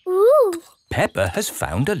 Ooh! Peppa has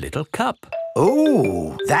found a little cup.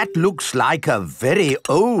 Oh, that looks like a very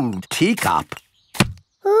old teacup.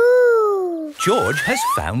 Ooh! George has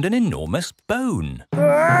found an enormous bone.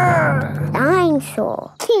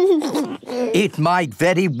 Dinosaur. It might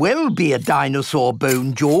very well be a dinosaur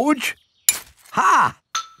bone, George. Ha!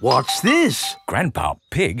 What's this? Grandpa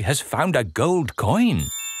Pig has found a gold coin.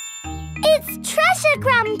 It's treasure,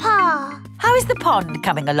 Grandpa. How is the pond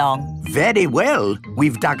coming along? Very well.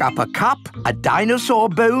 We've dug up a cup, a dinosaur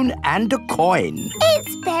bone and a coin.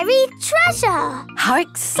 It's buried treasure. How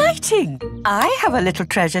exciting! I have a little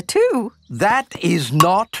treasure too. That is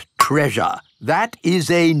not treasure. That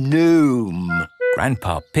is a gnome.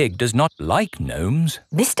 Grandpa Pig does not like gnomes.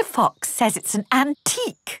 Mr. Fox says it's an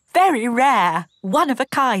antique, very rare, one of a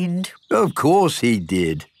kind. Of course he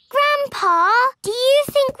did. Grandpa, do you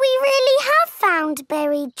think we really have found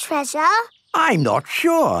buried treasure? I'm not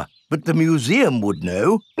sure, but the museum would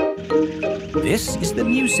know. This is the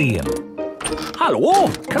museum.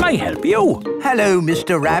 Hello, can I help you? Hello,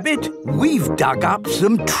 Mr. Rabbit. We've dug up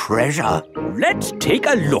some treasure. Let's take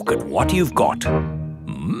a look at what you've got.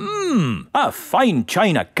 A fine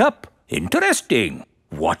china cup. Interesting.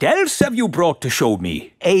 What else have you brought to show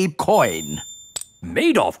me? A coin.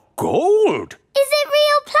 Made of gold? Is it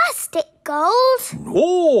real plastic gold?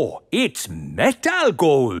 No, it's metal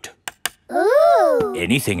gold. Ooh!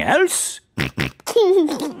 Anything else?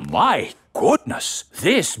 My goodness,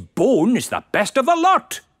 this bone is the best of the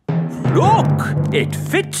lot. Look, it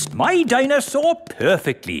fits my dinosaur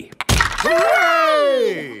perfectly.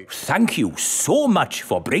 Hooray! Thank you so much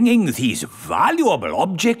for bringing these valuable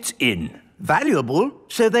objects in. Valuable?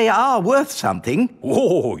 So they are worth something?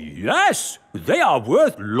 Oh, yes. They are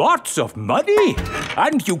worth lots of money.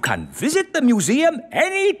 And you can visit the museum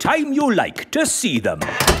any time you like to see them.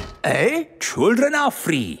 Eh? Children are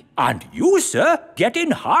free. And you, sir, get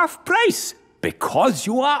in half price because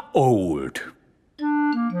you are old.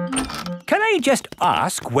 Can I just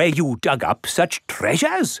ask where you dug up such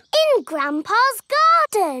treasures? In Grandpa's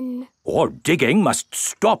garden. All digging must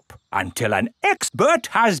stop until an expert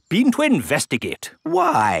has been to investigate.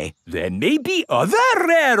 Why? There may be other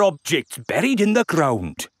rare objects buried in the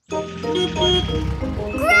ground. Granny,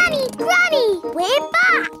 Granny, we're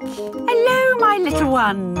back. Hello, my little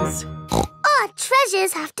ones. Our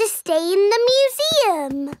treasures have to stay in the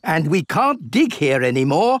museum. And we can't dig here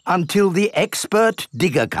anymore until the expert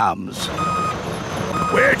digger comes.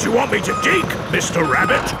 Where do you want me to dig, Mr.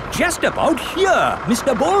 Rabbit? Just about here,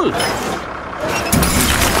 Mr. Bull.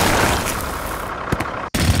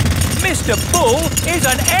 Mr. Bull is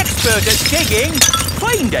an expert at digging.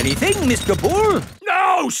 Find anything, Mr. Bull?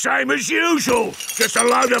 No, same as usual. Just a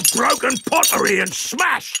load of broken pottery and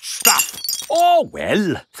smashed stuff. Oh,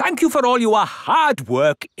 well, thank you for all your hard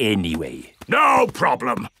work anyway. No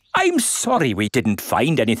problem. I'm sorry we didn't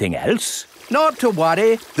find anything else. Not to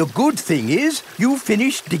worry. The good thing is you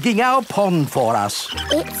finished digging our pond for us.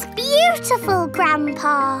 It's beautiful,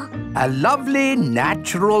 Grandpa. A lovely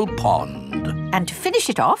natural pond. And to finish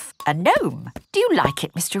it off, a gnome. Do you like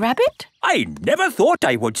it, Mr. Rabbit? I never thought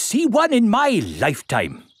I would see one in my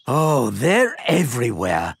lifetime. Oh, they're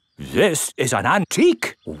everywhere. This is an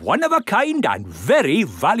antique, one of a kind and very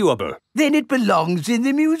valuable. Then it belongs in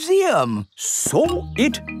the museum. So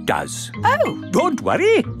it does. Oh. Don't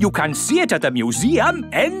worry, you can see it at the museum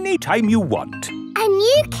anytime you want. And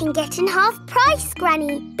you can get in half price,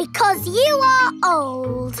 Granny, because you are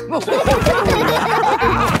old.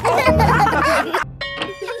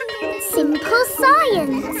 Simple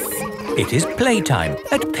science. It is playtime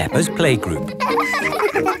at Peppa's playgroup.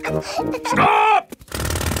 Stop!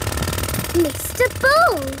 Mr.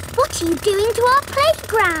 Bull, what are you doing to our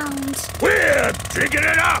playground? We're digging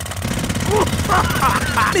it up!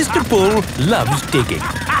 Mr. Bull loves digging.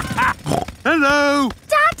 Hello!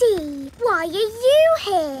 Daddy, why are you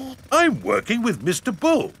here? I'm working with Mr.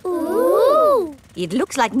 Bull. Ooh! It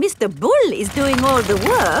looks like Mr. Bull is doing all the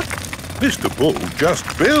work. Mr. Bull just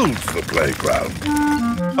builds the playground.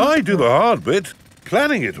 I do the hard bit,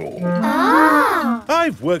 planning it all. Ah!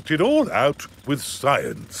 I've worked it all out with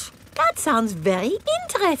science. That sounds very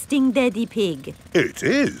interesting, Daddy Pig. It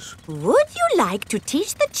is. Would you like to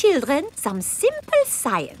teach the children some simple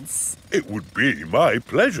science? It would be my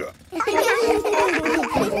pleasure.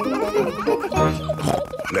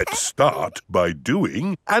 Let's start by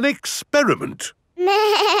doing an experiment.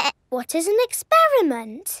 What is an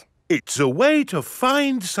experiment? It's a way to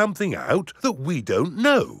find something out that we don't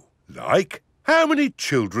know. Like, how many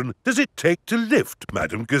children does it take to lift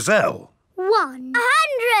Madame Gazelle?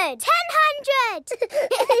 100!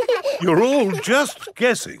 1000! You're all just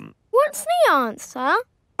guessing. What's the answer?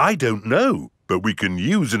 I don't know, but we can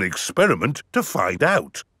use an experiment to find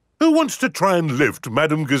out. Who wants to try and lift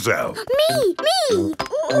Madame Gazelle? Me!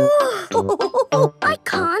 I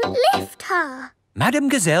can't lift her. Madame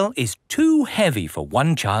Gazelle is too heavy for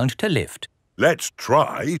one child to lift. Let's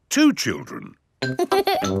try 2 children. She's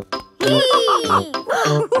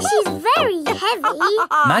very heavy.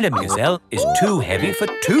 Madame Gazelle is too heavy for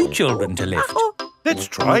 2 children to lift. Let's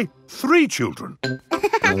try 3 children.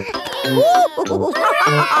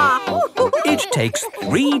 It takes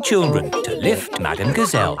 3 children to lift Madame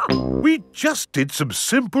Gazelle. We just did some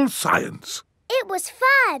simple science. It was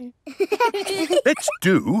fun. Let's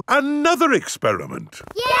do another experiment.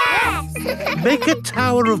 Yes! Make a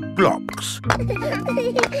tower of blocks.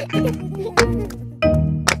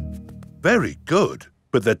 Very good,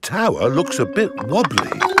 but the tower looks a bit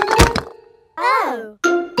wobbly. Oh.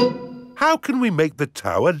 How can we make the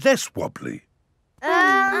tower less wobbly?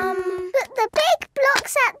 Put the big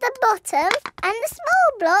blocks at the bottom and the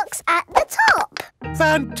small blocks at the top.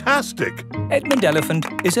 Fantastic! Edmund Elephant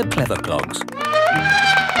is a clever clogs.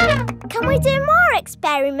 Can we do more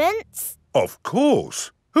experiments? Of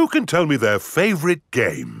course. Who can tell me their favourite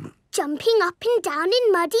game? Jumping up and down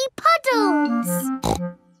in muddy puddles.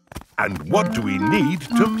 And what do we need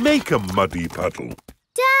to make a muddy puddle?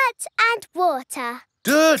 Dirt and water.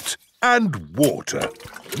 Dirt and water.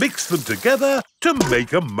 Mix them together to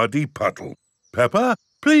make a muddy puddle. Peppa,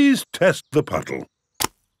 please test the puddle.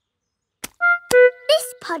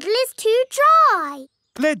 This puddle is too dry.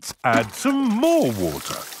 Let's add some more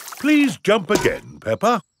water. Please jump again,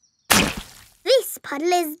 Peppa. This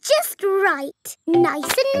puddle is just right.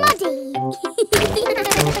 Nice and muddy.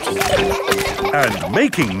 And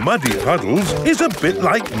making muddy puddles is a bit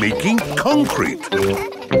like making concrete.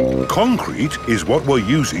 Concrete is what we're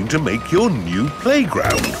using to make your new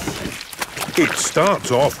playground. It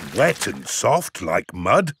starts off wet and soft like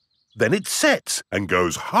mud, then it sets and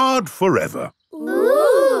goes hard forever.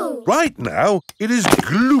 Ooh! Right now, it is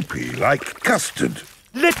gloopy like custard.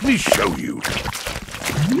 Let me show you.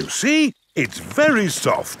 You see, it's very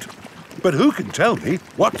soft. But who can tell me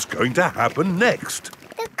what's going to happen next?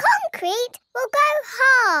 The concrete will go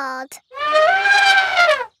hard.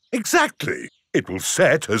 Exactly. It will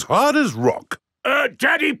set as hard as rock.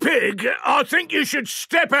 Daddy Pig, I think you should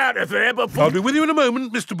step out of there before... I'll be with you in a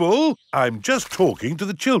moment, Mr. Bull. I'm just talking to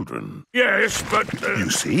the children. Yes, but... You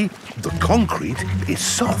see, the concrete is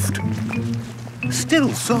soft.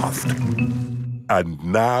 Still soft. And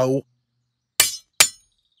now...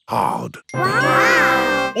 hard.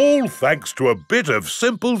 Wow! All thanks to a bit of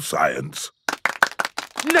simple science.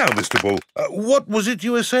 Now, Mr. Bull, what was it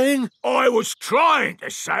you were saying? I was trying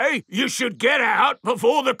to say you should get out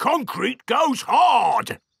before the concrete goes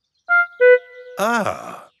hard.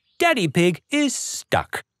 Ah. Daddy Pig is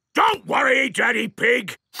stuck. Don't worry, Daddy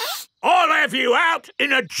Pig. I'll have you out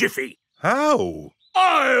in a jiffy. How?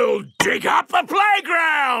 I'll dig up the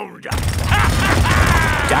playground.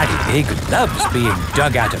 Daddy Pig loves being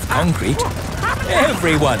dug out of concrete.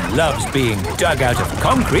 Everyone loves being dug out of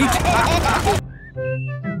concrete.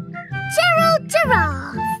 Gerald,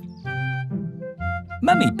 Giraffe.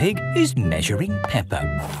 Mummy Pig is measuring Peppa.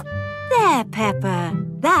 There, Peppa.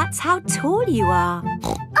 That's how tall you are.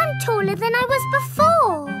 I'm taller than I was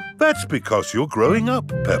before. That's because you're growing up,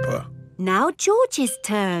 Peppa. Now George's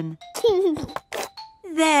turn.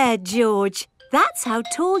 There, George. That's how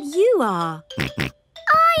tall you are.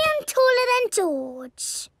 I am taller than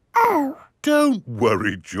George. Oh. Don't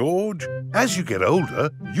worry, George. As you get older,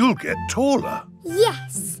 you'll get taller.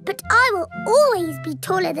 Yes, but I will always be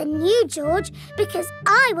taller than you, George, because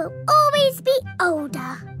I will always be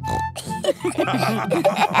older.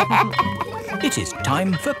 It is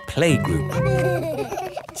time for playgroup.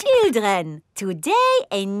 Children, today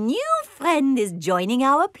a new friend is joining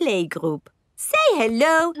our playgroup. Say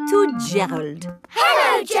hello to Gerald.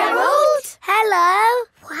 Hello, Gerald. Hello.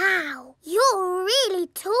 Wow, you're really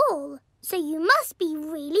tall. So you must be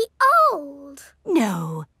really old.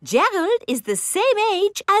 No, Gerald is the same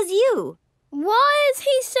age as you. Why is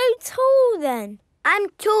he so tall then? I'm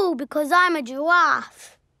tall because I'm a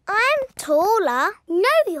giraffe. I'm taller.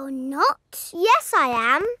 No, you're not. Yes, I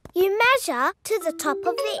am. You measure to the top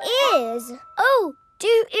of the ears. Oh,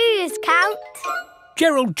 do ears count?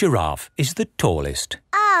 Gerald Giraffe is the tallest.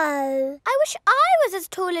 Oh, I wish I was as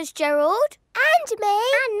tall as Gerald. And me.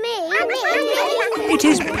 And me. And me. And me. It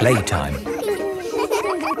is playtime.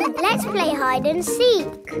 Let's play hide and seek.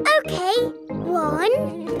 OK.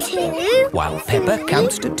 1, 2... While Peppa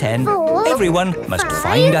counts to 10, 4, everyone must 5,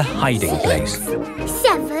 find a hiding place.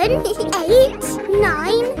 7, 8,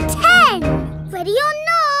 9, 10. Ready or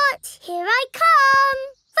not, here I come.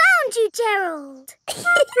 Found you, Gerald.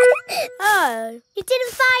 Oh. You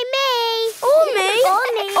didn't find me. Or me. Or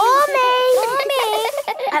me. Or me. Or me.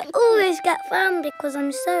 I always get found because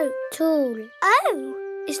I'm so tall. Oh.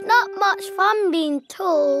 It's not much fun being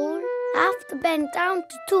tall. I have to bend down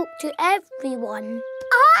to talk to everyone.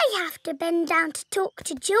 I have to bend down to talk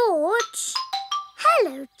to George.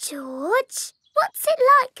 Hello, George. What's it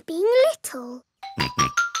like being little?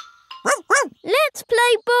 Let's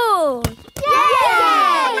play ball.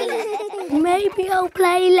 Yay! Maybe I'll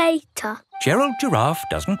play later. Gerald Giraffe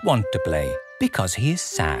doesn't want to play because he is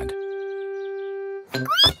sad.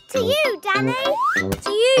 To you, Danny. To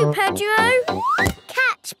you, Pedro.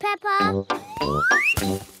 Catch, Peppa.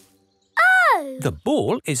 Oh! The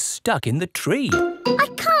ball is stuck in the tree. I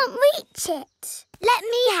can't reach it. Let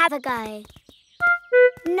me have a go.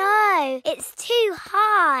 No, it's too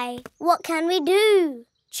high. What can we do?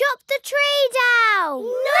 Chop the tree down!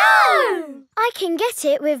 No! I can get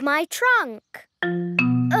it with my trunk.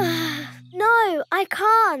 No, I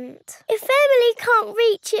can't. If Emily can't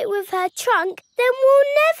reach it with her trunk, then we'll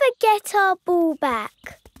never get our ball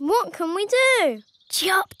back. What can we do?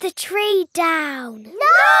 Chop the tree down.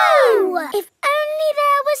 No! If only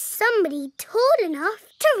there was somebody tall enough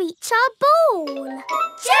to reach our ball.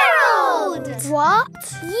 Gerald! What?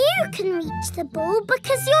 You can reach the ball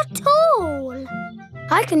because you're tall.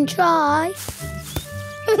 I can try.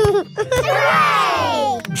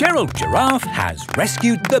 Hooray! Gerald Giraffe has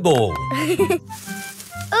rescued the ball.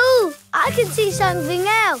 Oh, I can see something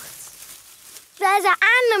else. There's an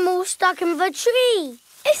animal stuck in the tree.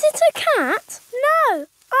 Is it a cat? No,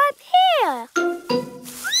 I'm here.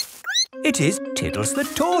 It is Tiddles the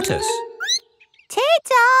tortoise.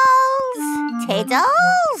 Tiddles!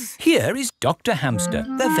 Tiddles! Here is Dr. Hamster,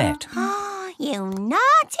 the vet. Oh, you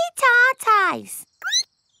naughty tortoise.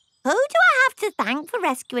 Who do I have to thank for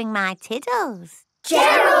rescuing my Tiddles?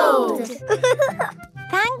 Gerald!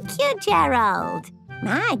 Thank you, Gerald.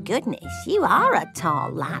 My goodness, you are a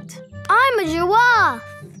tall lad. I'm a giraffe.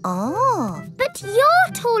 Oh. But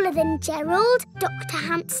you're taller than Gerald, Dr.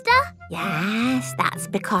 Hamster. Yes, that's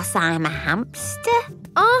because I'm a hamster.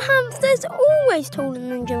 Are hamsters always taller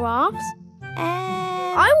than giraffes?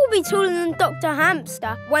 I will be taller than Dr.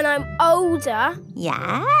 Hamster when I'm older.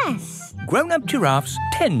 Yes. Grown-up giraffes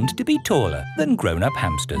tend to be taller than grown-up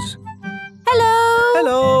hamsters. Hello!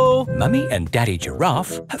 Hello! Mummy and Daddy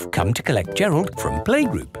Giraffe have come to collect Gerald from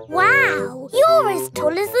playgroup. Wow! You're as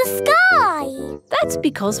tall as the sky! That's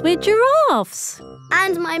because we're giraffes.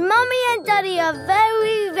 And my mummy and daddy are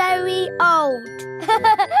very, very old.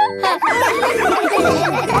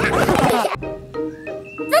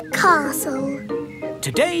 The castle.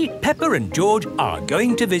 Today, Peppa and George are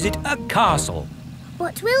going to visit a castle.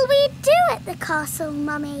 What will we do at the castle,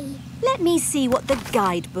 Mummy? Let me see what the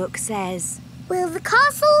guidebook says. Will the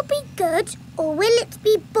castle be good or will it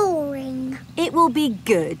be boring? It will be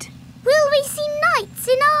good. Will we see knights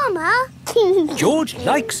in armour? George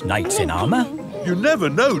likes knights in armour. You never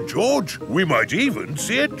know, George. We might even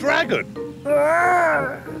see a dragon.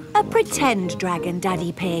 A pretend dragon,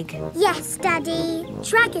 Daddy Pig. Yes, Daddy.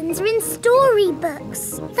 Dragons are in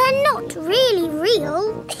storybooks. They're not really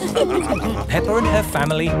real. Peppa and her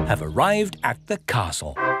family have arrived at the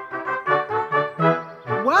castle.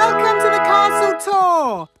 Welcome to the castle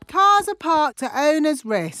tour. Cars are parked at owner's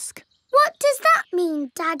risk. What does that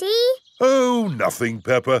mean, Daddy? Oh, nothing,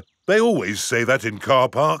 Peppa. They always say that in car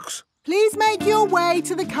parks. Please make your way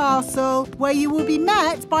to the castle, where you will be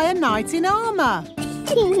met by a knight in armour.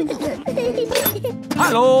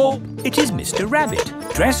 Hello! It is Mr. Rabbit,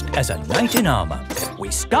 dressed as a knight in armour.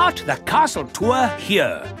 We start the castle tour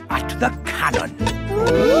here, at the cannon.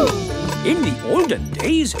 In the olden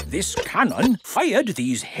days, this cannon fired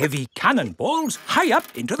these heavy cannonballs high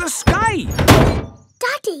up into the sky.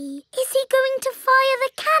 Daddy, is he going to fire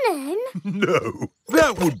the cannon? No,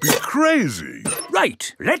 that would be crazy.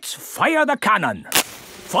 Right, let's fire the cannon.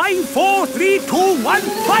 5, 4, 3, 2, 1,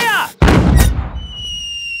 fire!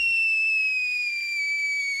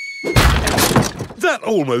 That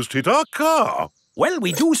almost hit our car. Well,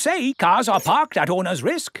 we do say cars are parked at owner's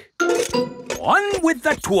risk. On with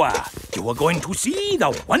the tour. You are going to see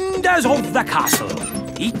the wonders of the castle.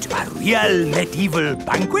 Eat a real medieval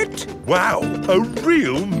banquet. Wow, a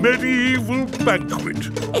real medieval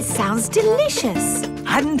banquet. It sounds delicious.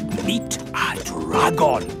 And meet a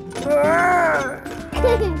dragon.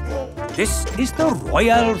 This is the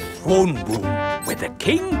royal throne room, where the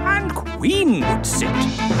king and queen would sit.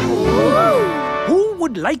 Who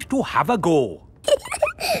would like to have a go?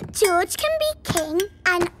 George can be king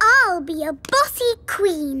and I'll be a bossy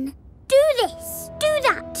queen. Do this, do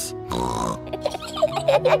that.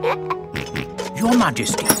 Your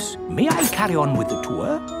Majesties, may I carry on with the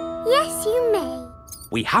tour? Yes, you may.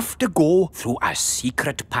 We have to go through a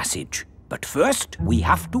secret passage. But first, we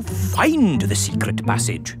have to find the secret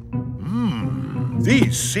passage.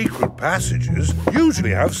 These secret passages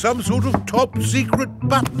usually have some sort of top secret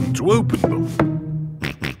button to open them.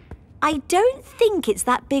 I don't think it's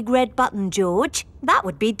that big red button, George. That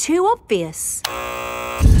would be too obvious.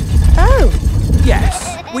 Oh!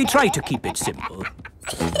 Yes, we try to keep it simple.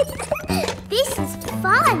 This is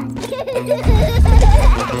fun.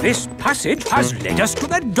 This passage has led us to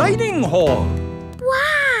the dining hall.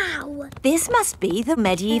 Wow! This must be the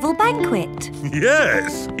medieval banquet.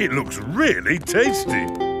 Yes, it looks really tasty.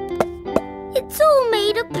 It's all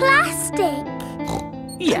made of plastic.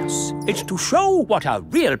 Yes, it's to show what a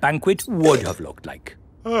real banquet would have looked like.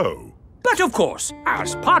 Oh. But of course,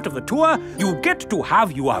 as part of the tour, you get to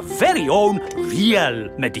have your very own real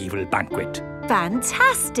medieval banquet.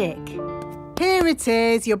 Fantastic! Here it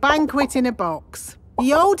is, your banquet in a box.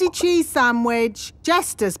 The oldie cheese sandwich,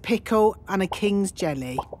 jester's pickle and a king's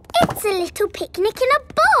jelly. It's a little picnic in a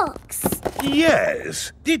box.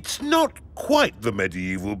 Yes, it's not quite the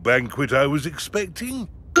medieval banquet I was expecting.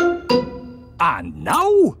 And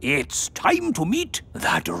now it's time to meet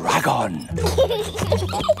the dragon.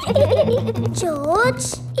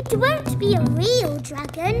 George, it won't be a real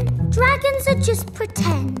dragon. Dragons are just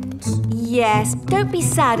pretend. Yes, don't be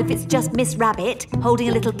sad if it's just Miss Rabbit holding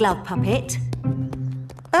a little glove puppet.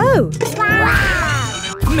 Oh!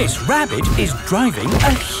 Wow! Miss Rabbit is driving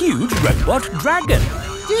a huge robot dragon.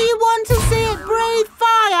 Do you want to see it breathe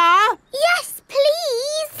fire? Yes,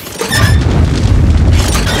 please!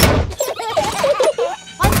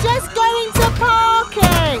 I'm just going to park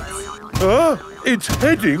it! It's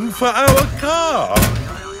heading for our car.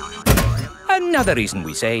 Another reason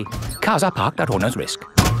we say cars are parked at owner's risk.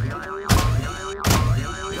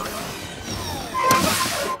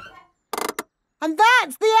 And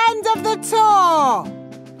that's the end of the tour!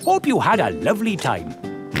 Hope you had a lovely time.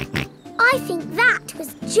 I think that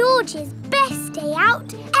was George's best day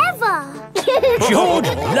out ever. George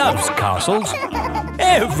loves castles.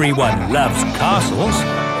 Everyone loves castles.